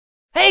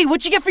Hey,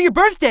 what'd you get for your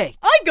birthday?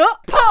 I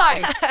got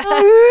pie!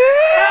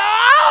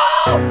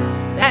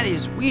 That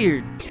is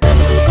weird.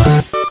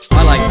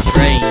 I like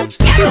trains.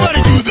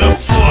 Everybody do the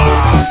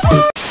flop!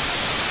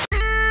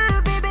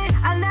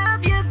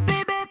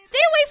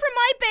 Stay away from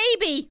my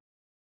baby!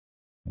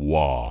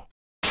 Wah.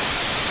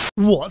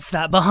 What's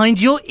that behind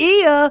your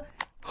ear?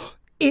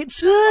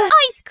 It's a...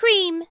 Ice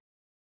cream!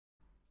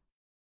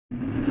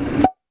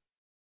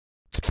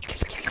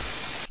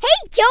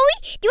 Hey, Joey!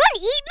 Do you want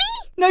to eat me?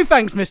 No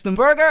thanks, Mr.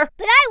 Burger.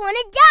 But I want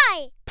to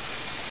die!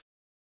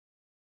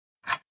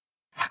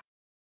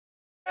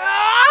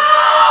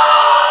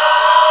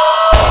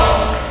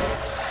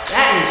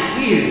 That is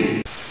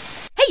weird.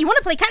 Hey, you want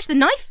to play catch the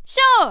knife?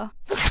 Sure!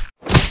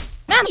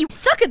 Man, you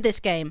suck at this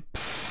game.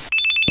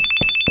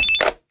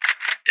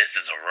 This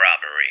is a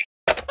robbery.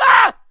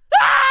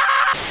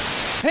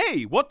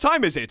 Hey, what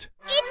time is it?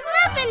 It's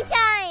muffin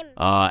time!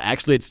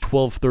 Actually it's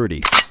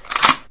 12:30.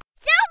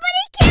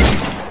 Somebody kill...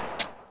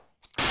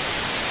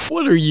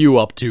 What are you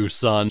up to,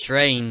 son?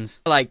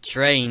 Trains. I like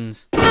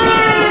trains.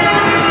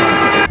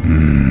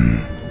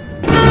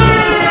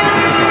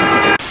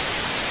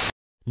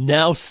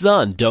 Now,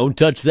 son, don't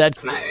touch that.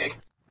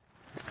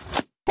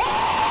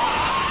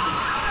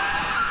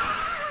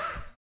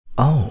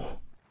 Oh.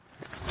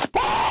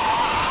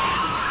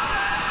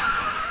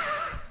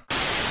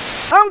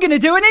 I'm gonna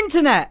do an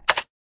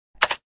internet!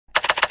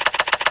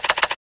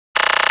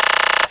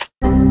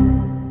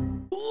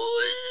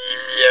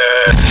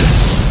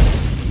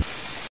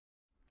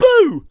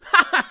 Boo!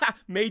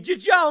 Made you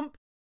jump.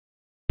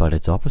 But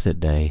it's opposite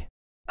day.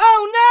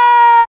 Oh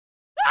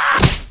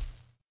no!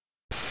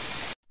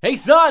 Hey,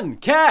 son,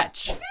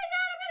 catch!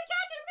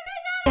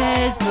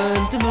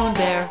 Desmond the Moon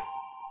Bear.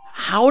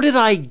 How did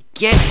I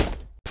get...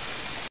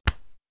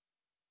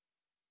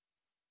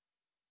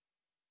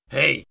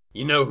 Hey,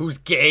 you know who's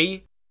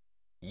gay?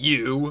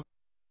 You.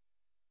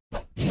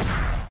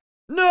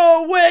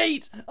 No,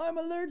 wait! I'm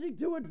allergic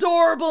to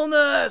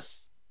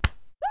adorableness!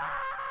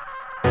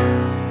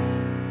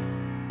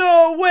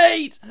 No,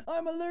 wait!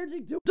 I'm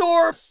allergic to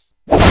dorps!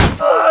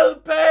 Oh, the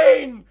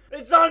pain!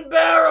 It's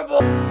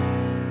unbearable!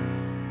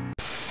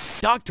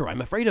 Doctor, I'm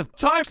afraid of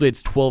time.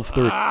 It's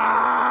 12:30.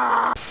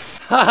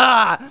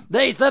 Haha!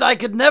 They said I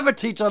could never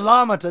teach a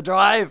llama to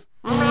drive.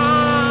 No,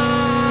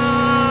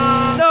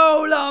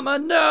 llama,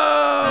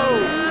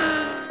 no!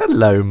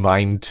 Hello,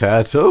 Mine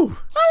Turtle.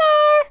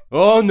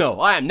 Oh no,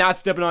 I am not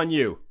stepping on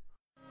you.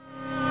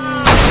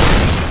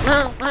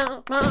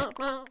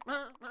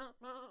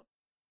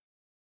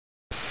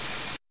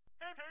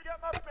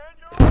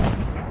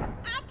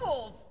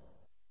 Apples!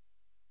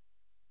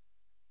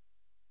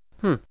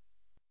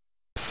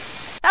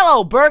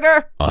 Hello,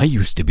 Burger. I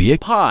used to be a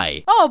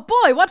pie. Oh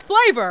boy, what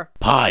flavor?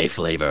 Pie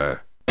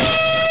flavor.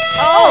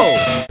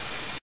 Oh!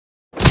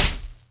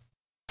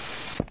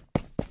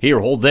 Here,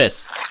 hold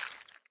this.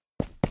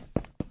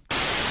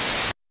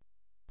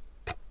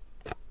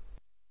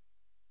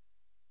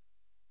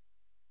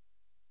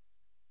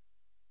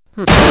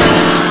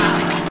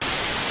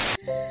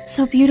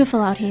 So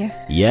beautiful out here.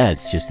 Yeah,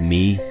 it's just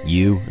me,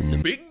 you, and the...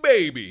 Big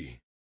baby.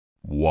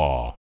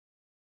 Wah.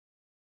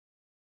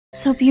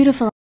 So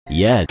beautiful.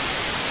 Yeah.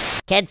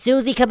 Can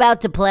Susie come out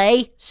to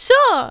play?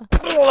 Sure!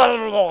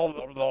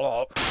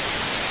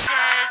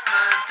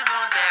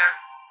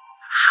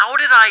 How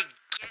did I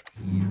get...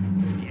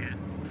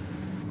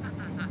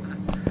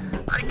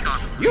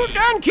 You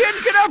done,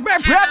 kids? Get off my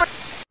property!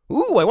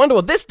 Ooh, I wonder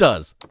what this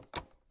does.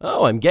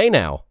 Oh, I'm gay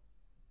now.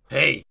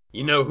 Hey,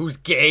 you know who's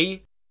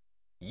gay?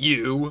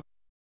 You.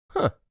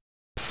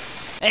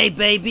 Hey,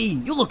 baby,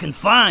 you looking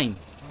fine.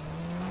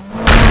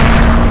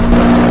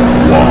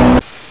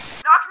 Knock,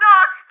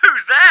 knock!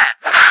 Who's that?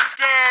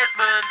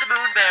 Desmond the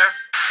Moon Bear.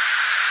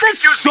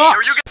 This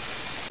sucks!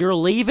 You're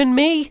leaving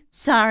me?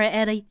 Sorry,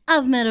 Eddie.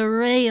 I've met a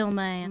real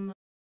man.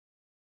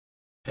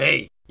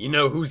 Hey, you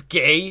know who's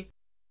gay?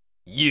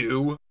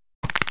 You.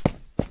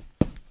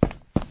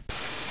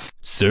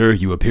 Sir,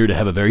 you appear to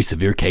have a very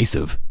severe case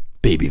of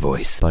baby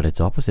voice. But it's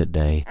opposite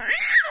day.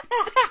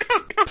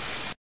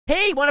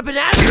 Hey, want a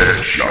banana?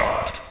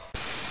 Headshot.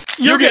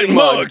 You're getting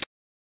mugged!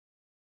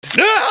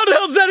 How the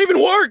hell does that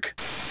even work?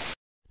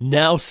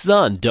 Now,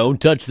 son, don't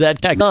touch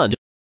that gun.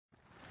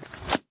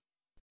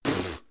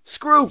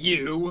 Screw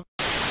you.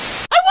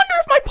 I wonder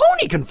if my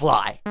pony can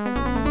fly.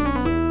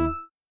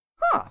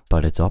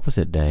 But it's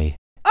opposite day.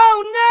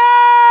 Oh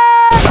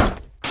no!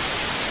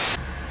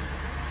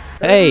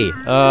 Hey,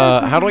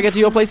 how do I get to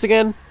your place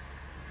again?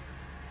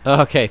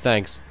 Okay,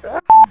 thanks.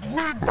 Everybody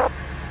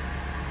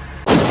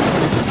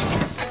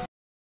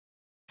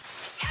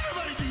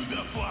do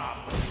the flop.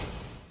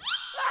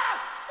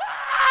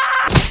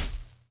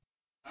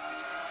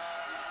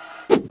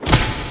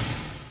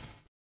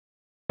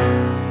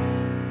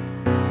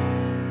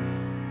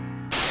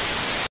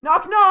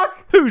 Knock,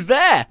 knock! Who's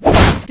there?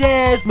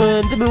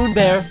 Desmond the Moon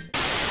Bear.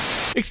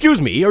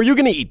 Excuse me, are you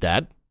gonna eat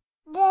that?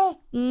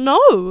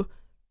 No!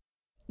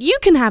 You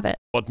can have it.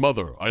 But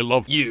mother, I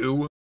love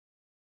You.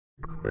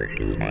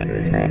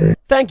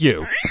 Thank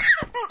you.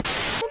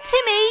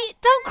 Timmy,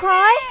 don't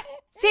cry.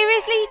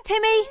 Seriously,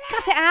 Timmy?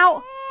 Cut it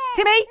out.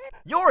 Timmy?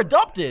 You're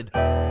adopted.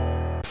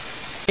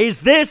 Is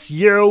this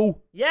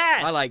you?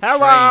 Yes. I like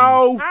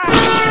Hello?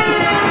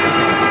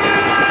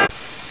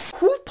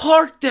 Who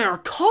parked their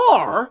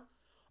car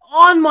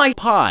on my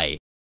pie?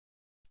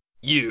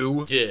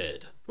 You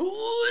did.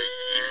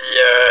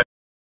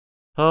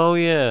 Oh,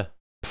 yeah.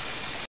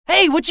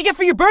 Hey, what'd you get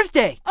for your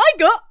birthday? I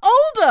got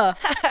older.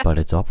 But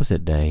it's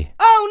opposite day.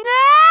 Oh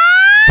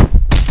no!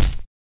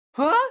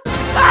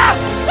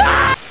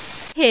 Huh?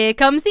 Here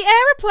comes the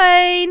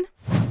aeroplane.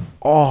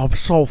 Oh, I'm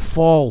so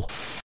full.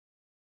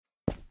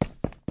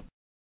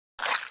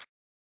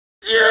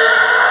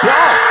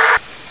 Yeah.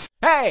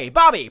 Hey,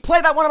 Bobby,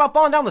 play that one about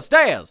falling down the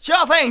stairs.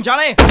 Sure thing,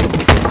 Johnny.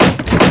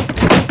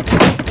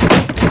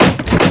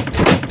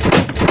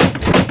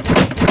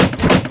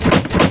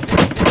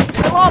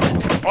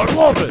 I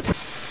love it.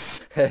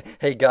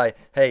 Hey guy,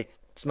 hey,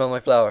 smell my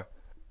flower.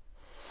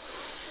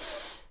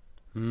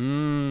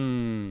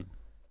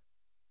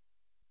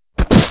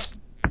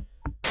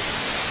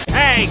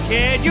 Hey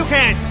kid, you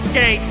can't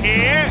skate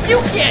here!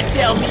 You can't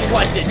tell me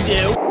what to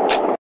do.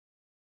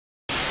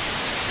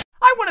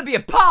 I want to be a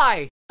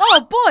pie.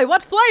 Oh boy,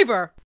 what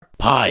flavor?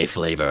 Pie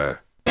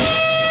flavor. Are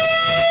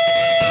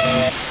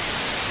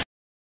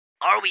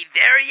we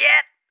there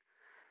yet?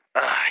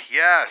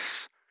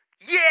 Yes.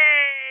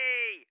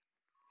 Yay!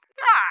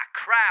 Ah,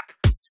 crap.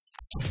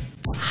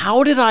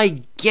 How did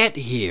I get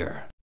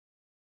here?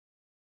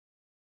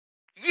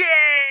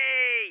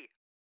 Yay!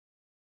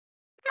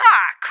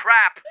 Ah,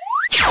 crap.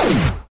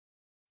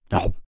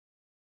 Oh.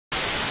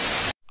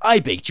 I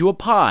baked you a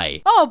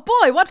pie. Oh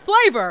boy, what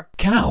flavor?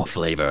 Cow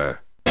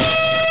flavor.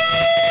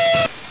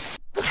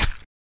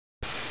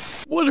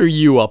 What are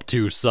you up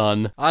to,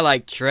 son? I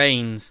like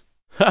trains.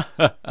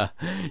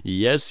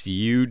 Yes,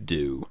 you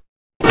do.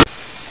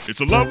 It's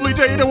a lovely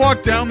day to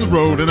walk down the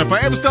road, and if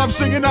I ever stop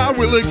singing, I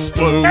will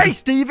explode. Hey,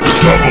 Steven!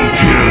 Double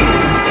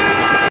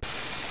kill!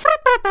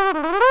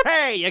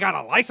 Hey, you got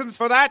a license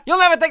for that? You'll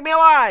never take me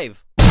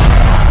alive.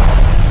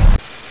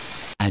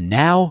 And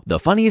now, the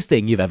funniest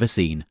thing you've ever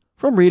seen,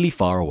 from really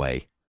far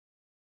away.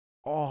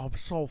 Oh, I'm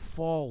so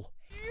full.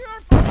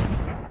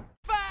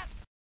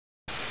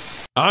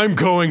 I'm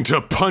going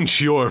to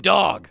punch your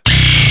Dog.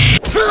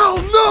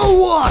 Tell no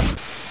one.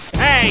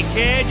 Hey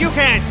kid, you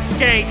can't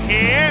skate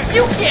here!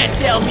 You can't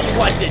tell me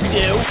what to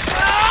do.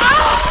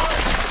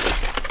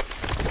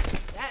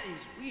 That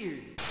is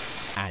weird.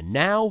 And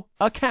now,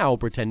 a cow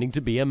pretending to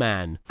be a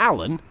man.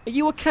 Alan, are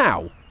you a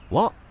cow?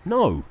 What?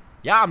 No.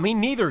 Yeah, me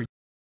neither.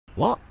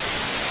 What?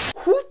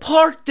 Who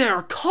parked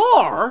their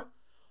car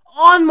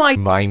on my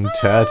Mine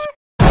turtle.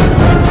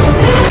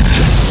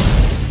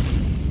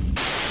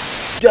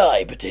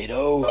 Die,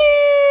 potato?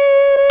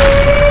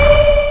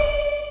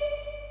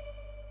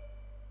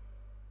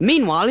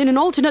 Meanwhile, in an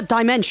alternate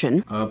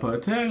dimension, a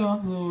potato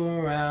flew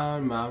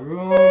around my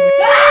room.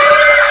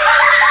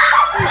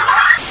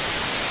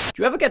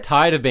 Do you ever get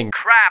tired of being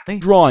Crap.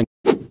 Drawing.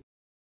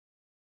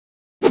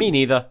 Me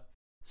neither.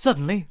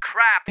 Suddenly,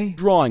 Crap.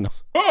 Drawing.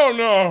 Oh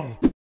no!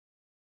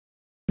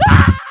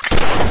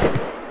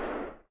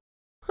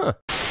 Huh.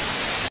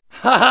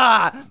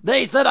 Haha!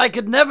 They said I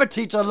could never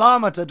teach a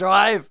llama to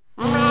drive.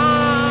 No,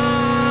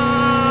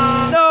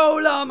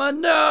 llama,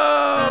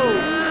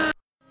 no!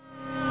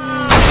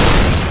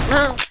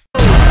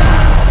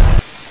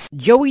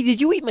 Joey, did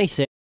you eat my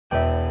sandwich?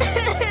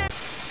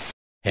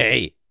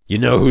 Hey, you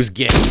know who's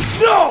gay?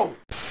 No!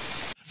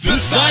 The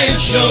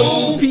Science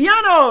Show!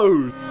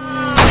 Piano!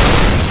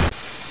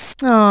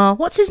 Aw,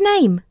 what's his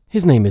name?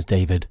 His name is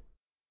David.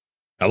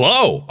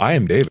 Hello, I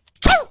am David.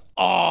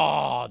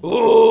 Oh,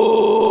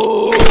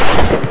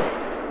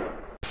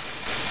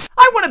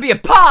 I want to be a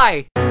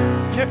pie!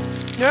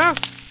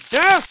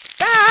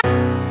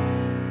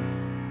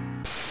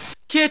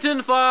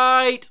 Kitten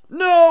fight!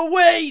 No,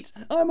 wait!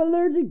 I'm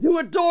allergic to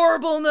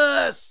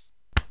adorableness!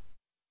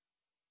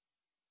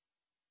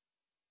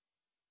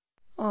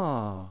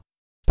 Oh.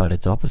 but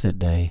it's opposite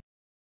day.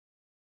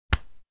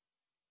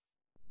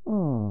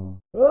 Oh.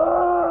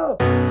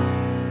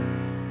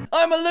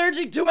 I'm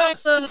allergic to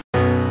myself!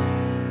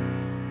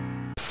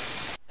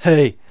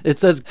 Hey, it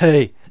says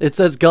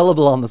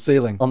gullible on the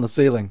ceiling.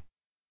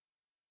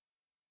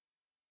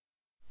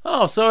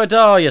 Oh, so it,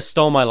 oh, you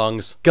stole my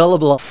lungs.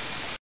 Gullible.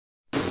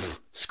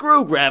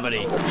 Screw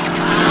gravity.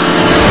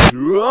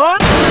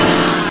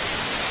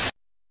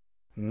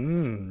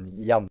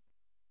 Yum.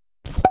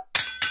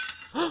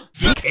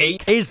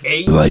 Cake is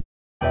a You're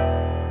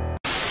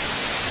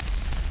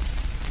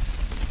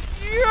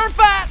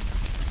fat!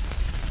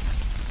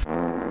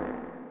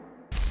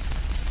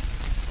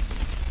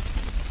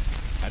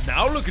 And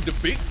now look at the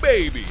big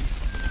baby.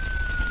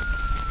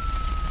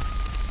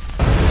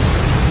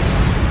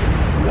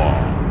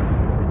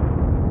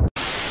 Wow.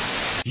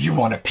 You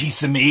want a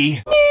piece of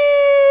me?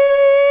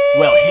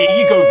 Well, here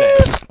you go then.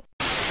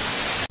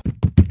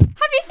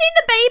 Have you seen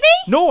the baby?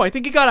 No, I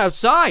think he got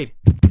outside.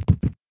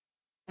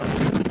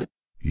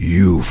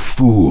 You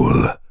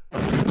fool.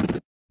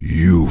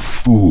 You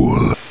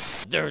fool.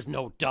 there's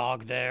no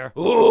dog there.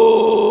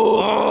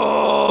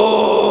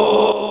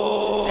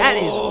 That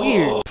is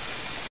weird.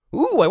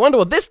 Ooh, I wonder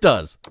what this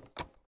does.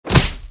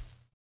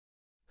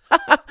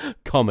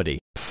 Comedy.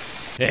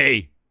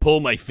 Hey, pull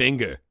my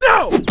finger.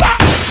 No!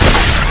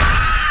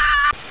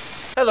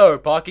 Hello,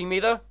 parking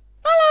meter.